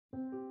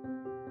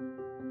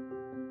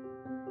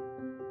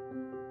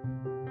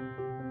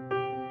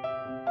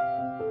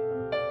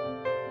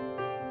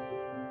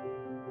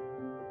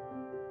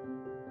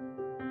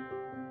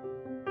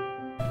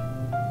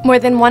More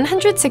than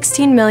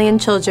 116 million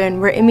children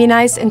were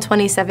immunized in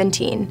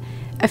 2017,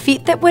 a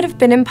feat that would have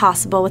been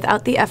impossible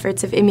without the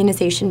efforts of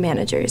immunization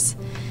managers.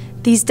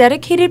 These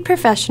dedicated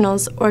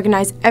professionals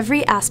organize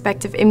every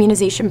aspect of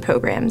immunization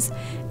programs,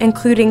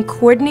 including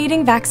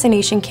coordinating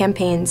vaccination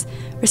campaigns,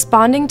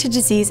 responding to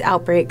disease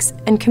outbreaks,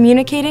 and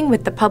communicating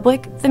with the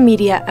public, the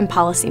media, and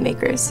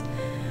policymakers.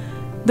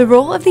 The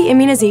role of the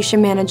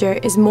immunization manager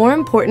is more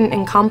important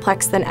and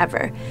complex than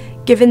ever,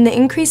 given the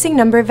increasing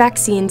number of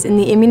vaccines in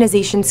the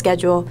immunization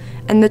schedule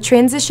and the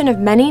transition of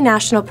many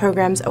national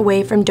programs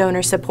away from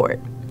donor support.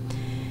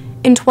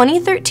 In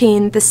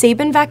 2013, the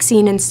Sabin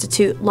Vaccine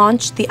Institute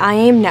launched the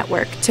IAIM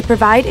network to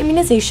provide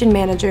immunization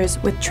managers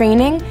with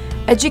training,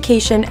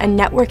 education, and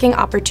networking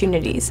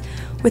opportunities,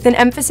 with an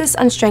emphasis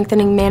on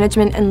strengthening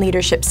management and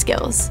leadership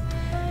skills.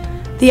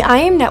 The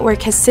IAIM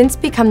network has since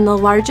become the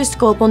largest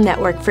global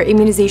network for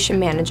immunization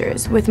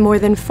managers, with more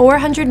than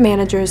 400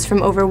 managers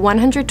from over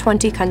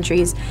 120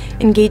 countries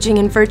engaging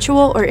in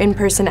virtual or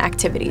in-person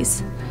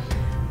activities.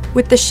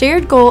 With the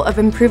shared goal of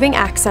improving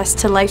access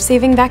to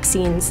life-saving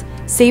vaccines,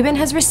 Sabin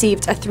has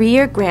received a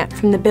 3-year grant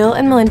from the Bill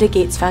and Melinda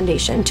Gates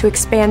Foundation to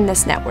expand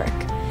this network.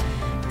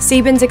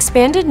 Sabin's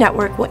expanded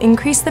network will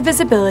increase the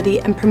visibility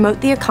and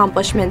promote the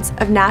accomplishments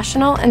of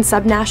national and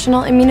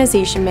subnational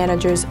immunization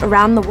managers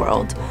around the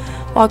world,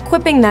 while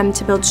equipping them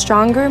to build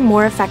stronger,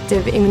 more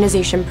effective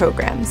immunization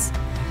programs.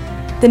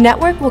 The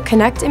network will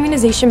connect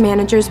immunization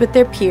managers with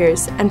their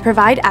peers and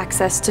provide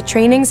access to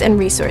trainings and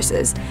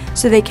resources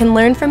so they can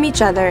learn from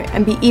each other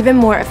and be even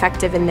more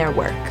effective in their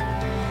work.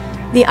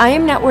 The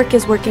IAIM network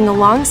is working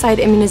alongside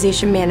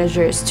immunization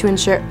managers to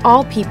ensure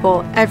all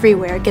people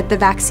everywhere get the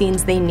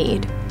vaccines they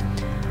need.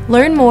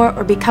 Learn more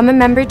or become a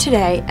member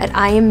today at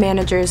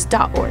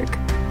IAIMmanagers.org.